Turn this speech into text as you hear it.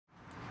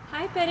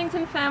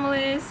Paddington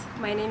families,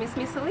 my name is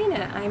Miss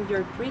Alina. I'm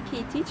your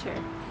pre-K teacher.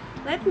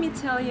 Let me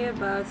tell you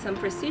about some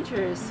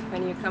procedures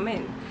when you come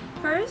in.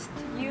 First,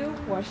 you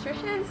wash your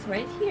hands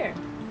right here.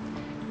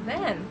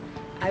 Then,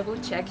 I will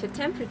check your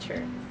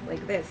temperature,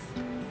 like this.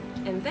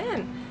 And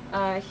then,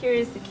 here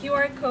is the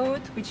QR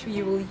code which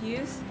you will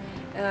use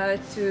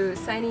to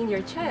sign in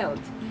your child.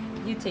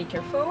 You take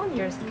your phone,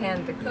 you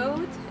scan the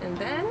code, and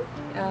then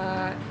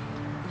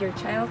your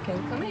child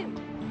can come in.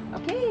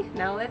 Okay,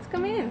 now let's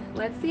come in.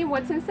 Let's see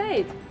what's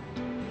inside.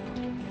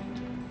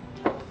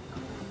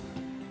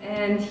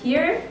 And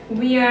here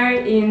we are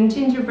in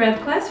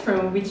Gingerbread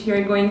classroom, which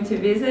you're going to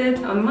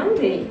visit on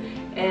Monday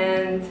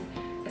and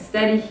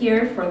study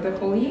here for the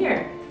whole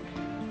year.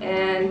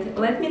 And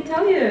let me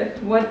tell you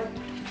what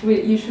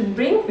you should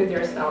bring with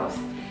yourselves.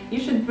 You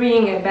should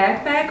bring a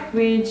backpack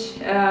which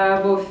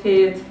will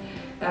fit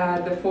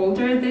the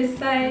folder this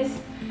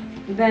size.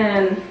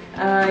 Then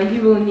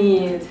you will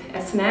need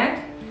a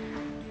snack.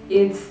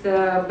 It's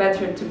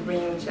better to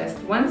bring just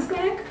one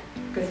snack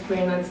because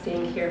we're not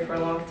staying here for a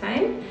long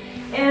time.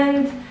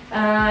 And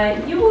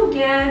you will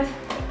get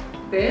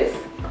this,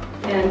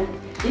 and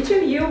each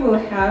of you will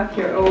have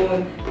your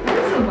own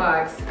pencil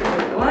box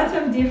with a lot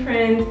of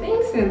different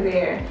things in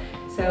there.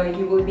 So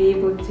you will be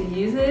able to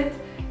use it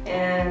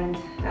and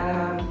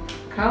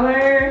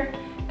color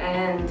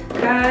and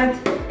cut,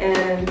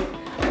 and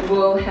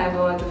we'll have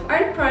a lot of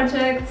art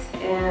projects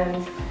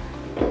and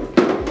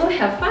we'll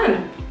have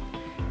fun.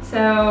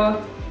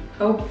 So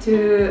hope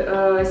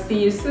to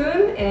see you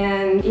soon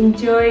and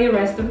enjoy the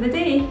rest of the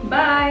day.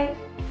 Bye!